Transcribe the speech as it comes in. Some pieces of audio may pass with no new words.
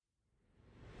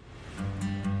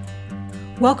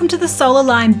Welcome to the Soul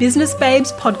Aligned Business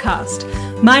Babes podcast.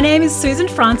 My name is Susan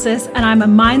Francis and I'm a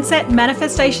mindset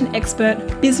manifestation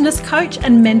expert, business coach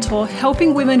and mentor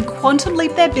helping women quantum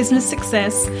leap their business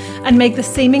success and make the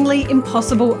seemingly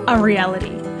impossible a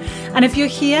reality. And if you're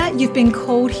here, you've been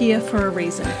called here for a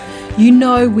reason. You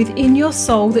know within your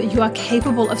soul that you are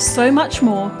capable of so much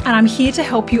more, and I'm here to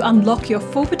help you unlock your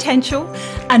full potential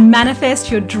and manifest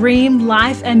your dream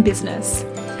life and business.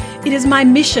 It is my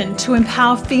mission to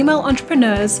empower female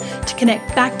entrepreneurs to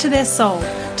connect back to their soul,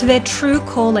 to their true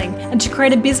calling, and to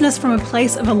create a business from a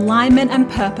place of alignment and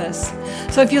purpose.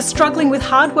 So if you're struggling with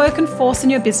hard work and force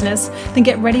in your business, then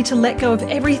get ready to let go of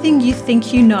everything you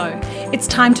think you know. It's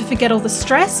time to forget all the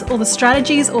stress, all the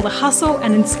strategies, all the hustle,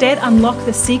 and instead unlock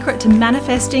the secret to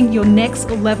manifesting your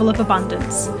next level of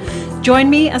abundance.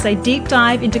 Join me as I deep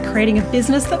dive into creating a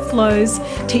business that flows,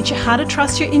 teach you how to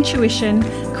trust your intuition,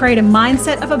 create a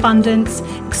mindset of abundance,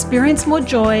 experience more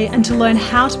joy, and to learn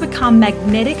how to become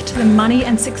magnetic to the money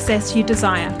and success you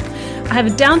desire. I have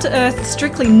a down-to-earth,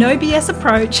 strictly no BS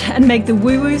approach and make the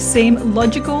woo-woo seem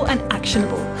logical and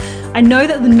actionable. I know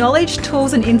that the knowledge,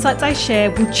 tools, and insights I share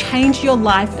will change your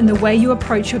life and the way you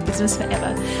approach your business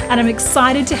forever. And I'm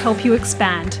excited to help you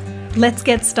expand. Let's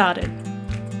get started.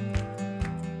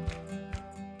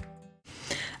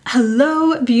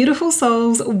 Hello, beautiful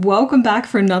souls. Welcome back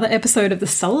for another episode of the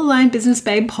Soul Aligned Business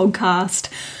Babe podcast.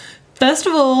 First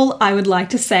of all, I would like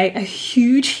to say a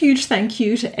huge thank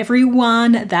you to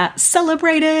everyone that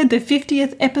celebrated the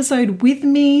 50th episode with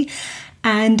me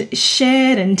and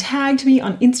shared and tagged me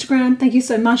on Instagram. Thank you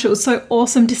so much. It was so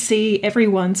awesome to see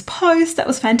everyone's post. That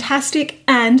was fantastic.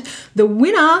 And the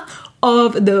winner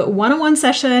of the one-on-one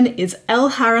session is Elle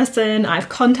Harrison. I've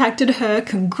contacted her.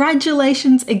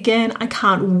 Congratulations again. I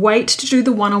can't wait to do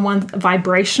the one-on-one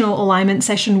vibrational alignment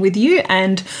session with you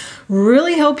and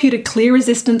really help you to clear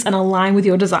resistance and align with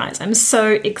your desires. I'm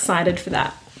so excited for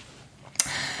that.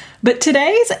 But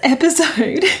today's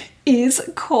episode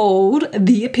is called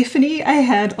The Epiphany I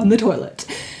Had on the Toilet.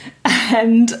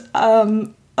 And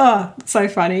so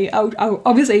funny. I'll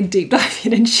obviously deep dive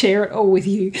in and share it all with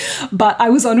you. But I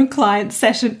was on a client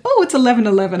session. Oh, it's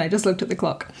 11:11. I just looked at the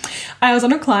clock. I was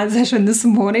on a client session this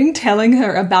morning telling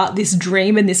her about this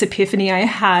dream and this epiphany I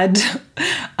had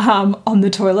on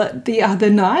the toilet the other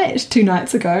night, 2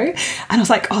 nights ago. And I was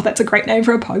like, oh, that's a great name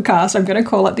for a podcast. I'm going to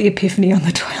call it The Epiphany on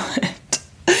the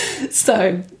Toilet.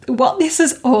 So what this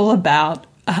is all about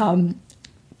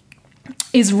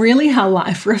is really how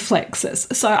life reflects us.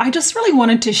 So I just really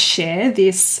wanted to share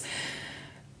this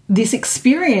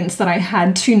experience that I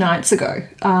had 2 nights ago.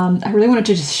 I really wanted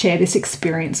to just share this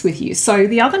experience with you. So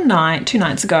the other night, 2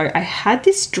 nights ago, I had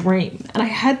this dream. And I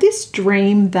had this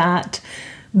dream that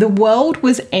the world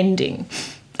was ending.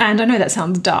 And I know that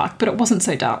sounds dark, but it wasn't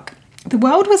so dark. The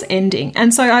world was ending.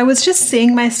 And so I was just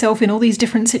seeing myself in all these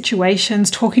different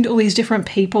situations, talking to all these different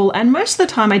people. And most of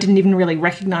the time I didn't even really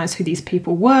recognize who these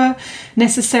people were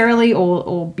necessarily,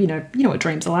 or you know what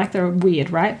dreams are like. They're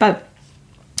weird, right? But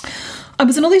I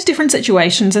was in all these different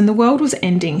situations and the world was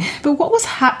ending. But what was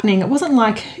happening, it wasn't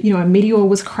like, a meteor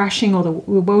was crashing or the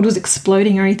world was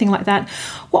exploding or anything like that.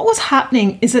 What was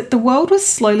happening is that the world was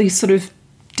slowly sort of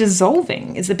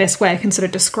dissolving, is the best way I can sort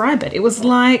of describe it. It was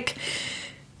like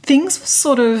things were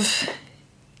sort of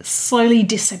slowly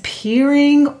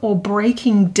disappearing or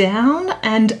breaking down.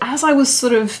 And as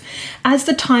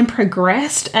the time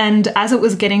progressed and as it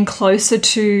was getting closer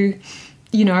to,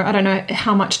 I don't know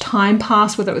how much time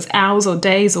passed, whether it was hours or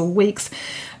days or weeks,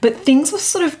 but things were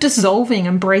sort of dissolving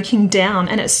and breaking down.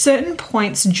 And at certain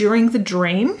points during the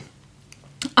dream,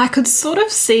 I could sort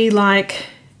of see like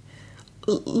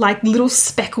little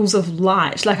speckles of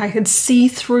light. Like I could see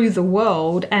through the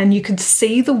world and you could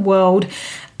see the world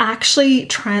actually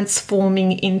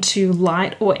transforming into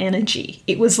light or energy.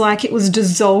 It was like it was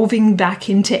dissolving back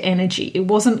into energy. It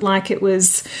wasn't like it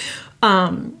was,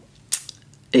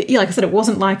 like I said, it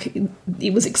wasn't like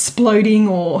it was exploding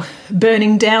or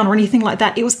burning down or anything like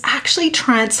that. It was actually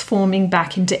transforming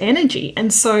back into energy.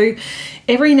 And so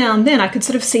every now and then I could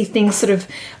sort of see things sort of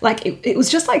like, it was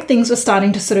just like things were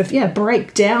starting to sort of,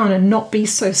 break down and not be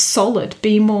so solid,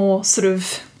 be more sort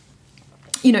of,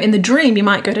 in the dream, you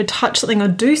might go to touch something or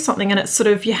do something and it's sort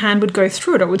of, your hand would go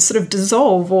through it or it would sort of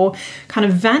dissolve or kind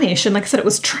of vanish. And like I said, it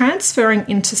was transferring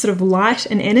into sort of light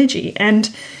and energy.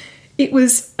 And it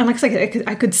was, and like I said,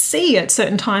 I could see at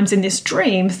certain times in this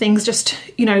dream, things just,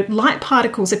 light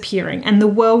particles appearing and the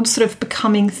world sort of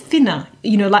becoming thinner,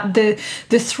 like the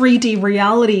 3D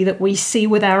reality that we see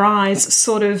with our eyes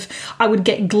sort of, I would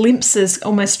get glimpses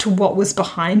almost to what was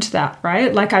behind that,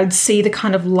 right? Like I'd see the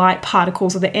kind of light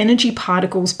particles or the energy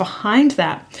particles behind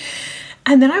that.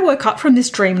 And then I woke up from this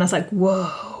dream and I was like,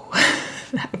 whoa,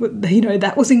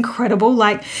 that was incredible.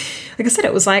 Like I said,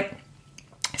 it was like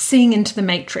seeing into the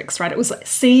matrix, right? It was like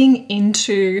seeing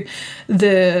into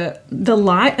the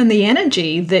light and the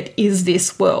energy that is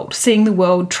this world, seeing the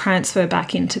world transfer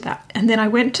back into that. And then I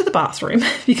went to the bathroom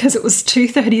because it was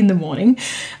 2:30 in the morning.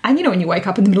 And when you wake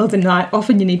up in the middle of the night,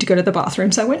 often you need to go to the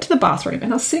bathroom. So I went to the bathroom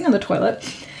and I was sitting on the toilet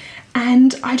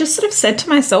and I just sort of said to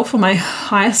myself, or my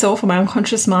higher self, or my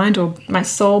unconscious mind, or my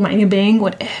soul, my inner being,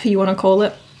 whatever you want to call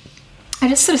it, I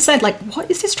just sort of said, like,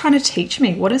 what is this trying to teach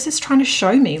me? What is this trying to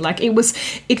show me? Like,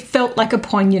 it felt like a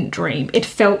poignant dream. It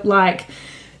felt like,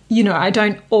 I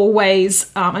don't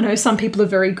always, I know some people are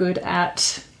very good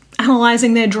at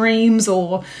analyzing their dreams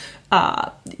or,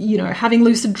 having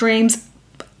lucid dreams.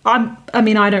 I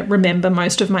don't remember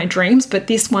most of my dreams, but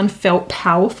this one felt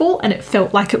powerful and it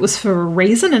felt like it was for a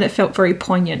reason and it felt very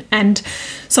poignant. And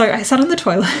so I sat on the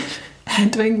toilet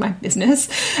and doing my business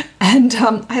and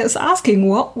I was asking,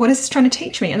 what is this trying to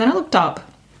teach me? And then I looked up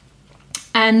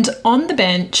and on the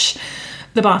bench,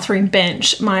 the bathroom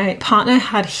bench, my partner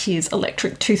had his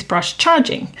electric toothbrush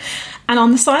charging. And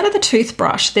on the side of the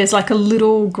toothbrush, there's like a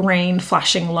little green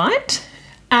flashing light.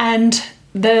 And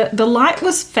the light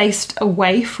was faced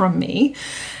away from me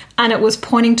and it was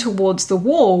pointing towards the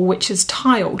wall, which is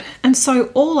tiled. And so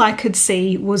all I could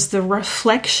see was the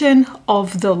reflection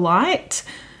of the light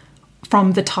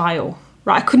from the tile,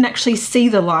 right? I couldn't actually see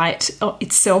the light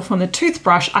itself on the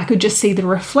toothbrush. I could just see the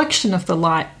reflection of the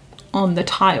light on the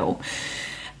tile.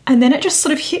 And then it just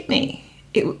sort of hit me.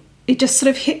 It just sort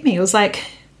of hit me. It was like,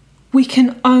 we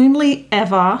can only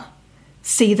ever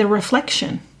see the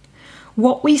reflection.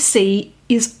 What we see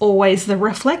is always the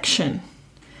reflection.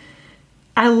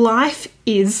 Our life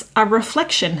is a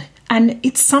reflection. And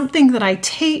it's something that I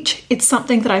teach. It's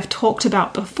something that I've talked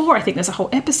about before. I think there's a whole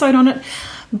episode on it.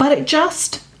 But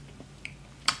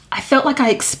I felt like I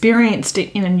experienced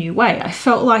it in a new way. I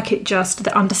felt like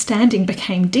the understanding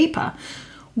became deeper.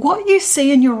 What you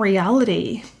see in your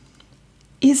reality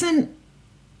isn't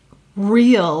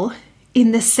real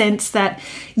in the sense that,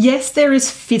 yes, there is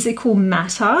physical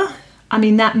matter. I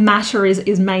mean, that matter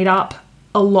is made up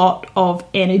a lot of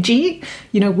energy.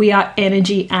 We are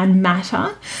energy and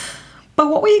matter. But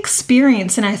what we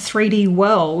experience in our 3D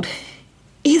world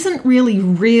isn't really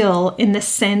real in the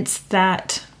sense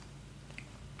that,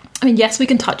 yes, we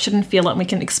can touch it and feel it and we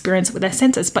can experience it with our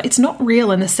senses, but it's not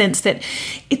real in the sense that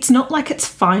it's not like it's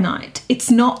finite. It's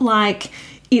not like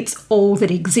it's all that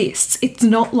exists. It's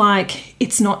not like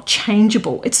it's not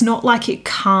changeable. It's not like it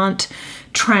can't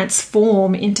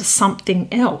transform into something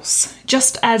else.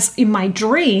 Just as in my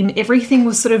dream, everything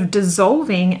was sort of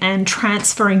dissolving and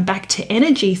transferring back to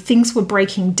energy, things were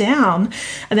breaking down.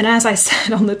 And then as I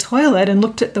sat on the toilet and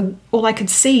looked at all I could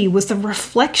see was the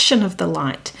reflection of the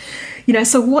light.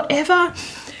 So whatever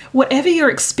you're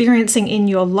experiencing in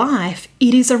your life,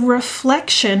 it is a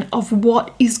reflection of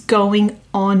what is going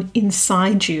on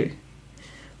inside you,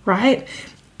 right?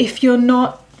 If you're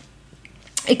not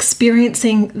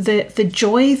experiencing the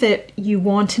joy that you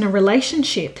want in a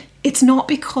relationship, it's not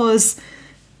because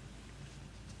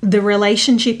the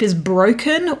relationship is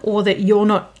broken or that you're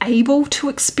not able to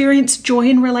experience joy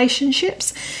in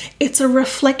relationships. It's a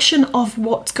reflection of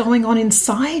what's going on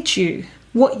inside you,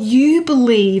 what you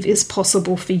believe is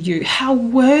possible for you, how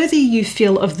worthy you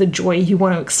feel of the joy you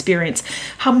want to experience,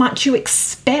 how much you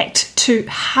expect to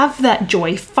have that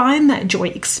joy, find that joy,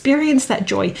 experience that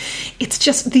joy. It's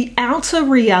just the outer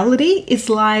reality is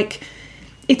like,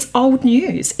 it's old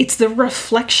news. It's the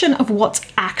reflection of what's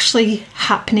actually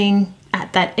happening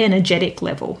at that energetic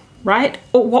level, right?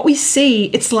 Or what we see,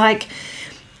 it's like,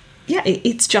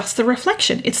 it's just the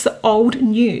reflection. It's the old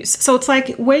news. So it's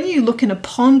like when you look in a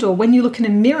pond or when you look in a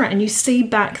mirror and you see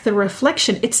back the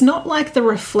reflection, it's not like the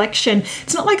reflection,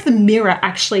 it's not like the mirror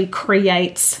actually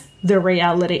creates the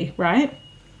reality, right?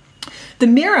 The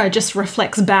mirror just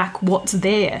reflects back what's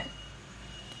there,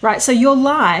 right? So your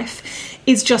life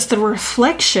is just the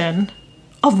reflection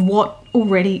of what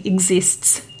already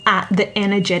exists at the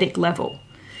energetic level.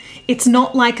 It's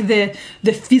not like the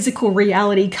physical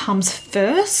reality comes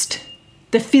first.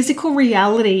 The physical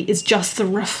reality is just the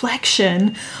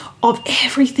reflection of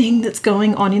everything that's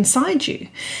going on inside you.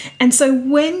 And so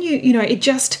when I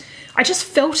just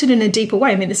felt it in a deeper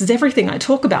way. I mean, this is everything I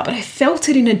talk about, but I felt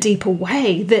it in a deeper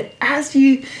way that as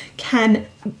you can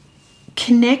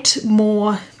connect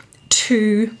more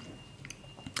to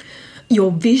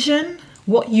your vision,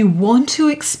 what you want to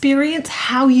experience,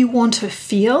 how you want to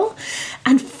feel,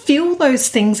 and feel those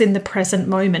things in the present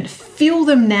moment. Feel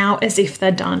them now as if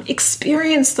they're done.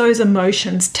 Experience those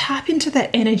emotions. Tap into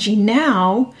that energy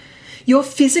now. Your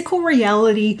physical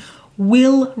reality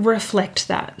will reflect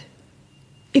that.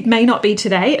 It may not be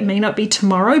today, it may not be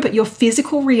tomorrow, but your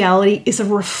physical reality is a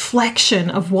reflection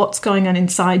of what's going on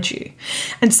inside you.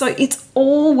 And so it's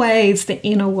always the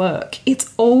inner work.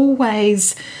 It's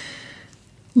always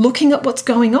looking at what's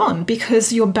going on,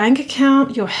 because your bank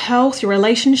account, your health, your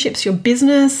relationships, your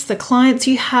business, the clients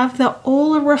you have, they're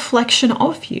all a reflection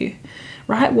of you,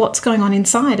 right? What's going on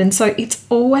inside. And so it's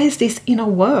always this inner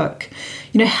work.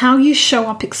 How you show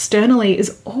up externally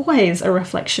is always a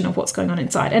reflection of what's going on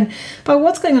inside. And by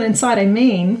what's going on inside, I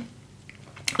mean,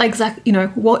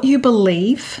 what you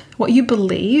believe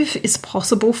is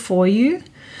possible for you,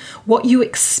 what you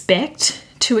expect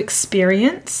to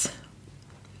experience.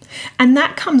 And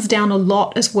that comes down a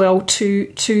lot as well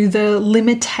to the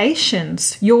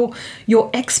limitations. Your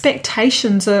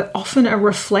expectations are often a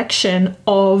reflection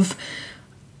of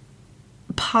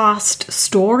past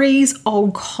stories,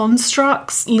 old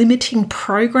constructs, limiting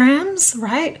programs,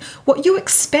 right? What you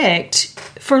expect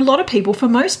for a lot of people, for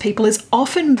most people, is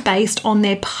often based on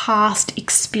their past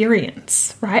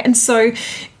experience, right? And so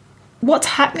what's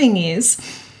happening is,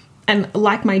 and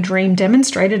like my dream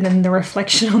demonstrated in the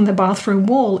reflection on the bathroom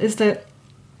wall, is that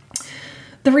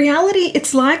the reality,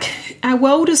 it's like our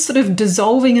world is sort of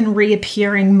dissolving and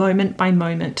reappearing moment by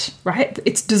moment, right?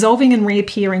 It's dissolving and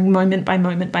reappearing moment by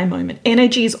moment by moment.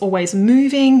 Energy is always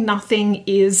moving. Nothing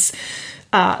is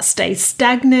stays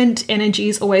stagnant. Energy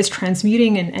is always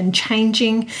transmuting and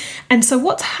changing. And so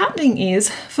what's happening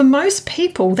is, for most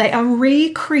people, they are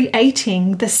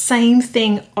recreating the same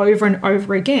thing over and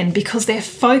over again, because their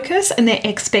focus and their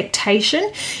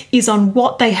expectation is on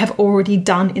what they have already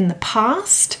done in the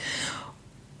past,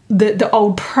 the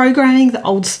old programming, the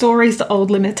old stories, the old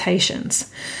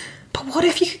limitations. But what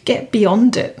if you could get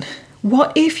beyond it?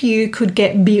 What if you could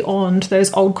get beyond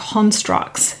those old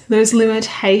constructs, those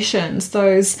limitations,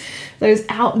 those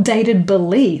outdated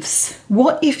beliefs?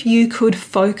 What if you could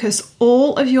focus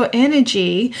all of your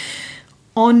energy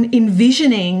on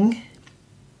envisioning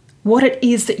what it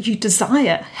is that you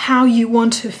desire, how you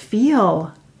want to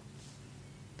feel?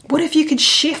 What if you could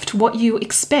shift what you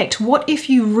expect? What if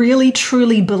you really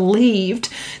truly believed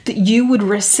that you would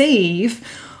receive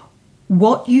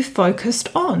what you focused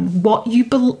on, what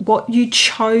you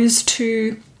chose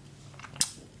to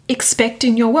expect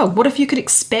in your world? What if you could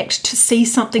expect to see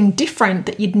something different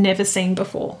that you'd never seen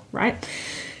before, right?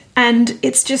 And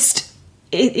it's just,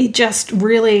 it just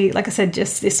really, like I said,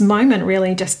 just this moment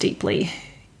really just deeply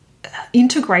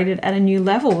integrated at a new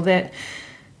level, that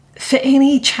for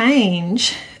any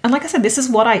change, and like I said, this is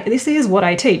what I teach,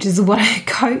 this is what I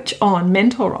coach on,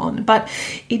 mentor on, but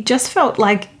it just felt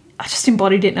like I just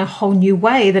embodied it in a whole new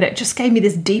way, that it just gave me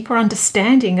this deeper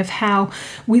understanding of how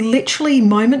we literally,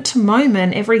 moment to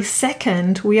moment, every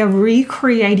second, we are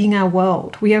recreating our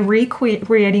world. We are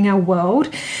recreating our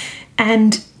world,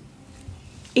 and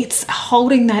it's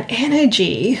holding that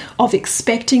energy of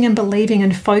expecting and believing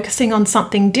and focusing on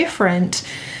something different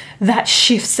that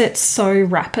shifts it so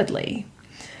rapidly.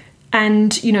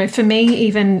 And, for me,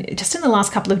 even just in the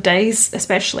last couple of days,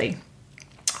 especially.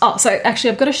 Oh, so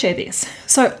actually I've got to share this.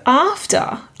 So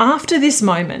after this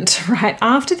moment, right,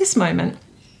 after this moment,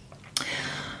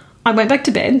 I went back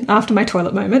to bed after my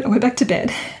toilet moment. I went back to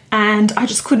bed and I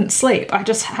just couldn't sleep. I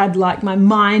just had my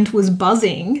mind was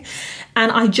buzzing,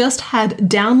 and I just had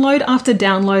download after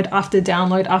download after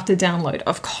download after download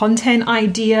of content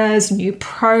ideas, new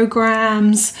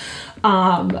programs,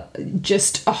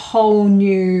 just a whole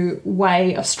new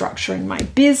way of structuring my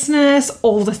business,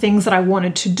 all the things that I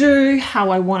wanted to do, how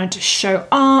I wanted to show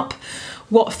up,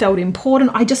 what felt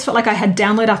important. I just felt like I had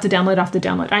download after download after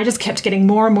download. I just kept getting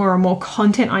more and more and more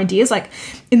content ideas. Like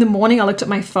in the morning, I looked at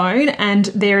my phone and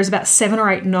there's about 7 or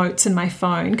 8 notes in my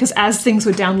phone, because as things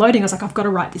were downloading, I was like, I've got to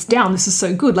write this down. This is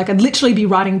so good. Like I'd literally be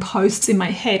writing posts in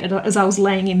my head as I was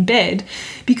laying in bed,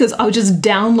 because I was just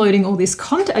downloading all this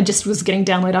content. I just was getting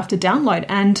download after download.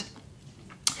 And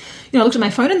I looked at my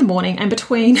phone in the morning, and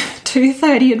between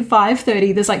 2:30 and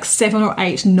 5:30, there's 7 or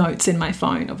 8 notes in my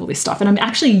phone of all this stuff. And I'm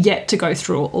actually yet to go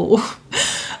through it all.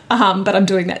 But I'm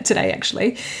doing that today,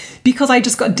 actually, because I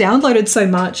just got downloaded so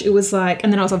much. It was and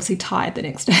then I was obviously tired the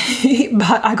next day,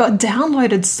 but I got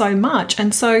downloaded so much.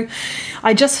 And so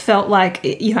I just felt I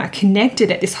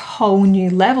connected at this whole new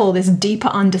level, this deeper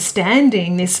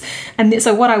understanding,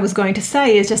 so what I was going to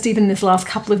say is, just even this last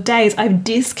couple of days, I've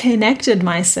disconnected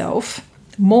myself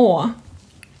more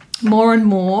and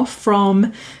more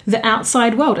from the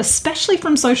outside world, especially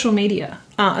from social media.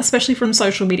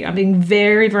 I'm being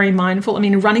very, very mindful. I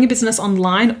mean, running a business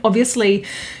online, obviously,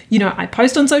 I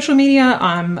post on social media,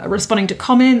 I'm responding to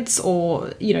comments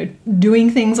or,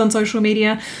 doing things on social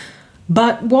media.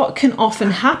 But what can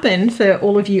often happen for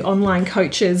all of you online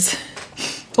coaches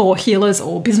or healers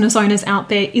or business owners out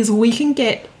there is we can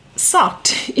get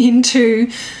sucked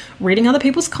into reading other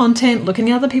people's content,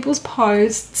 looking at other people's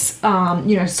posts,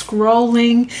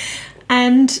 scrolling,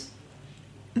 and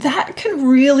that can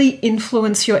really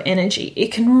influence your energy.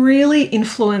 It can really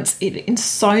influence it in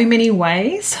so many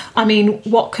ways. I mean,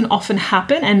 what can often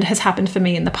happen, and has happened for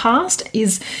me in the past,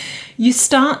 is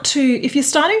if you're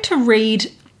starting to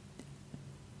read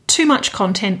too much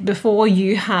content before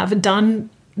you have done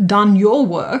your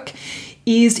work,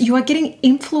 is you are getting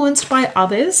influenced by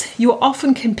others. You're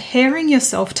often comparing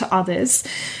yourself to others,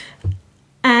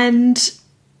 and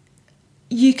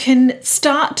you can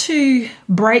start to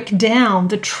break down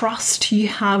the trust you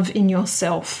have in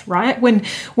yourself, right?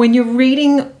 When you're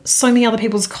reading so many other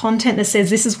people's content that says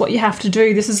this is what you have to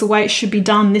do, this is the way it should be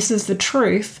done, this is the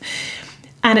truth,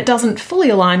 and it doesn't fully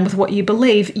align with what you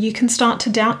believe, you can start to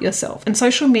doubt yourself. And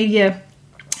social media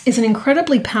is an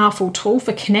incredibly powerful tool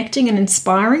for connecting and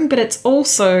inspiring, but it's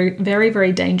also very,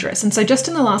 very dangerous. And so just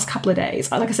in the last couple of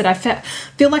days, like I said, I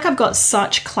feel like I've got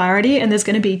such clarity, and there's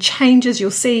going to be changes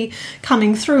you'll see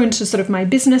coming through into sort of my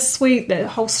business suite, the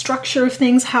whole structure of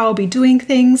things, how I'll be doing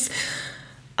things,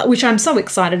 which I'm so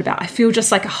excited about. I feel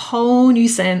just like a whole new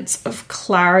sense of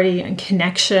clarity and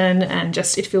connection, and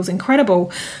just it feels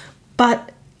incredible.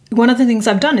 But one of the things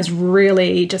I've done is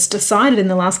really just decided in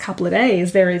the last couple of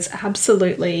days, there is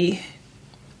absolutely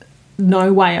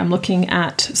no way I'm looking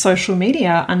at social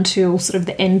media until sort of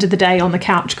the end of the day on the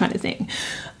couch kind of thing.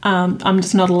 I'm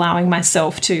just not allowing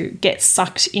myself to get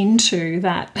sucked into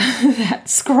that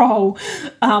scroll,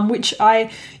 which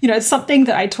it's something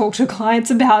that I talk to clients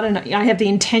about and I have the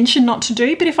intention not to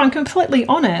do. But if I'm completely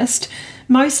honest,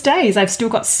 most days I've still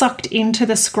got sucked into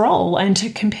the scroll and to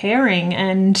comparing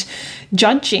and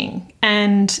judging,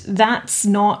 and that's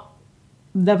not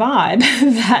the vibe.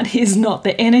 That is not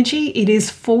the energy. It is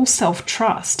full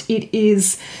self-trust. It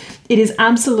is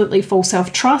absolutely full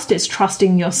self-trust. It's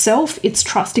trusting yourself. It's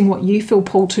trusting what you feel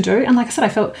pulled to do. And like I said, I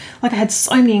felt like I had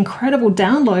so many incredible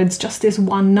downloads just this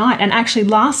one night. And actually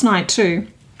last night too,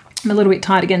 I'm a little bit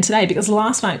tired again today, because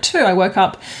last night too, I woke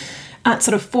up at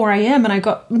sort of 4 a.m. and I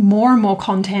got more and more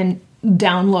content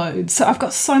downloads. So I've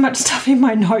got so much stuff in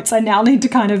my notes. I now need to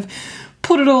kind of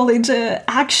put it all into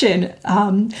action.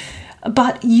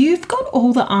 But you've got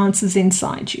all the answers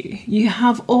inside you. You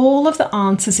have all of the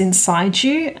answers inside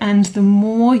you. And the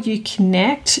more you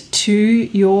connect to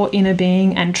your inner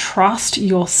being and trust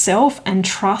yourself and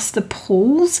trust the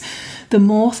pulls, the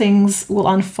more things will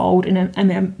unfold in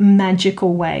a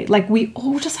magical way. Like, we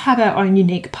all just have our own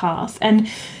unique path. And,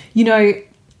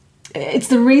 it's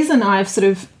the reason I've sort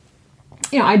of,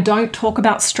 I don't talk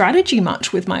about strategy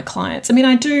much with my clients. I mean,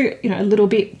 I do, a little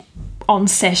bit on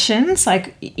sessions,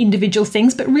 like individual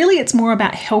things, but really it's more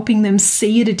about helping them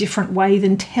see it a different way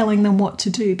than telling them what to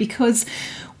do, because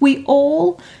we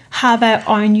all have our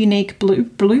own unique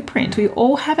blueprint. We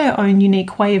all have our own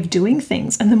unique way of doing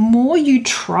things. And the more you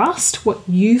trust what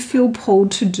you feel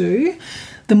pulled to do,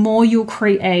 the more you'll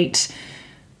create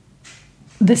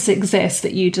the success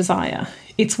that you desire.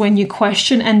 It's when you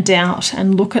question and doubt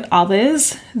and look at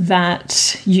others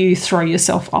that you throw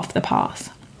yourself off the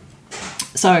path.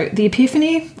 So the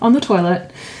epiphany on the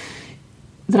toilet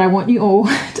that I want you all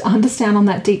to understand on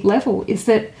that deep level is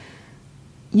that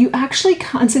you actually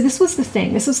can't. So this was the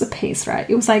thing. This was the piece, right?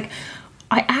 It was like,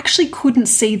 I actually couldn't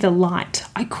see the light.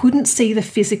 I couldn't see the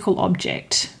physical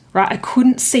object, right? I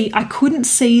couldn't see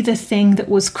the thing that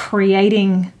was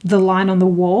creating the light on the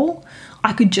wall.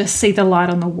 I could just see the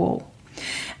light on the wall.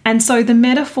 And so the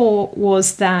metaphor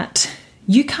was that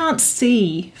you can't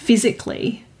see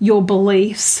physically your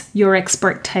beliefs, your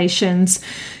expectations,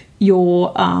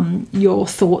 your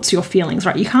thoughts, your feelings,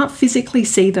 right? You can't physically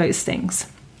see those things.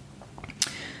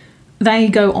 They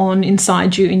go on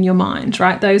inside you in your mind,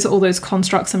 right? Those are all those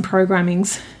constructs and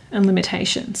programmings and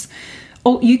limitations.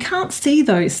 Or you can't see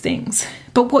those things,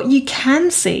 but what you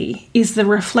can see is the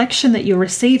reflection that you're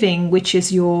receiving, which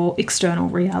is your external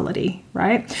reality,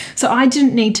 right? So I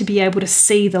didn't need to be able to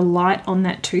see the light on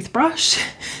that toothbrush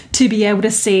to be able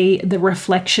to see the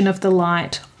reflection of the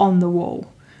light on the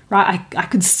wall, right? I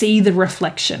could see the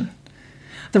reflection.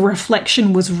 The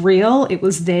reflection was real. It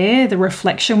was there. The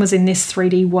reflection was in this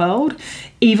 3D world,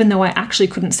 even though I actually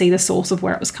couldn't see the source of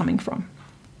where it was coming from.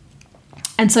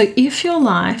 And so if your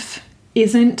life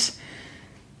isn't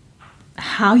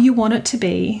how you want it to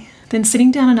be, then sitting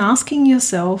down and asking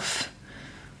yourself,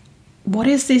 what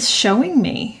is this showing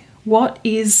me? What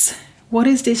is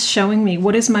this showing me?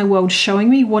 What is my world showing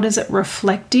me? What is it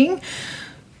reflecting?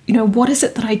 What is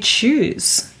it that I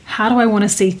choose? How do I want to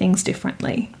see things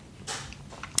differently?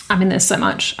 I mean, there's so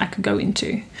much I could go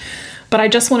into, but I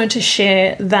just wanted to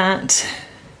share that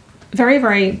very,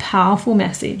 very powerful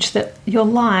message that your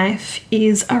life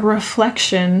is a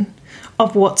reflection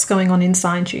of what's going on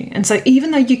inside you. And so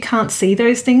even though you can't see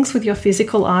those things with your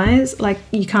physical eyes, like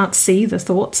you can't see the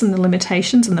thoughts and the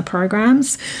limitations and the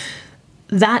programs,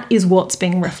 that is what's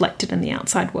being reflected in the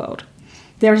outside world.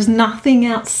 There is nothing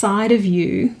outside of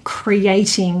you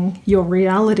creating your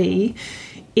reality.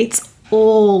 It's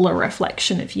all a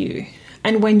reflection of you.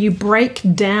 And when you break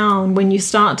down, when you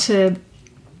start to,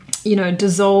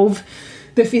 dissolve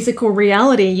the physical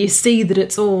reality, you see that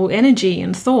it's all energy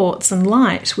and thoughts and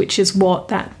light, which is what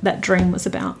that dream was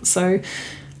about. So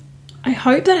I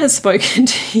hope that has spoken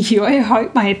to you. I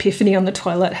hope my epiphany on the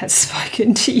toilet has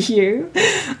spoken to you.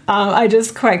 I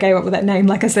just quite gave up with that name,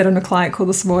 like I said, on a client call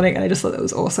this morning, and I just thought that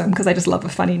was awesome because I just love a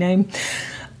funny name.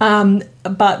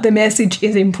 But the message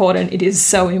is important. It is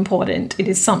so important. It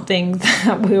is something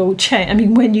that will change. I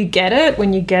mean, when you get it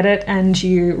and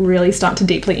you really start to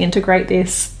deeply integrate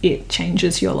this, it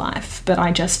changes your life. But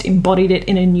I just embodied it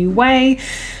in a new way,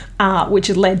 which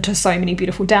has led to so many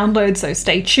beautiful downloads. So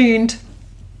stay tuned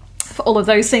for all of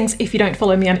those things. If you don't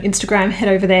follow me on Instagram, head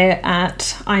over there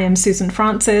at I am Susan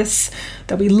Francis.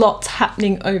 There'll be lots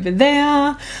happening over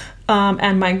there.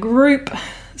 And my group,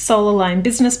 Soul Aligned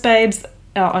Business Babes,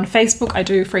 on Facebook. I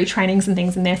do free trainings and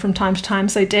things in there from time to time.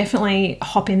 So definitely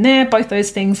hop in there. Both those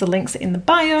things, the links are in the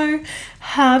bio.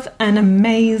 Have an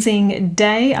amazing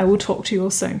day. I will talk to you all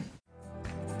soon.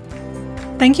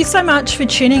 Thank you so much for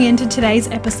tuning in to today's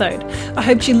episode. I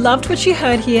hope you loved what you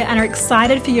heard here and are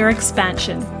excited for your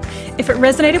expansion. If it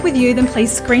resonated with you, then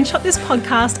please screenshot this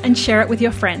podcast and share it with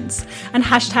your friends and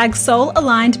hashtag Soul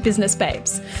Aligned Business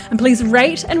Babes. And please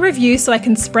rate and review so I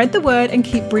can spread the word and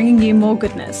keep bringing you more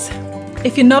goodness.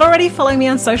 If you're not already following me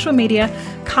on social media,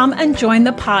 come and join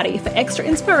the party for extra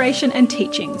inspiration and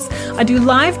teachings. I do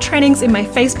live trainings in my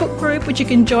Facebook group, which you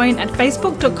can join at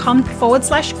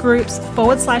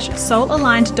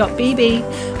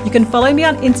facebook.com/groups/soulaligned.bb. You can follow me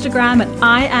on Instagram at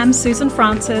I am Susan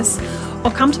Francis,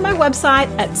 or come to my website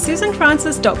at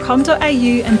susanfrancis.com.au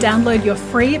and download your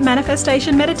free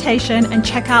manifestation meditation and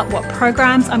check out what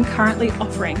programs I'm currently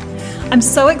offering. I'm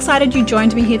so excited you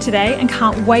joined me here today and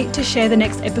can't wait to share the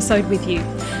next episode with you.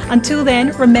 Until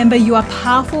then, remember you are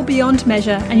powerful beyond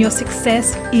measure and your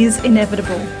success is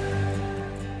inevitable.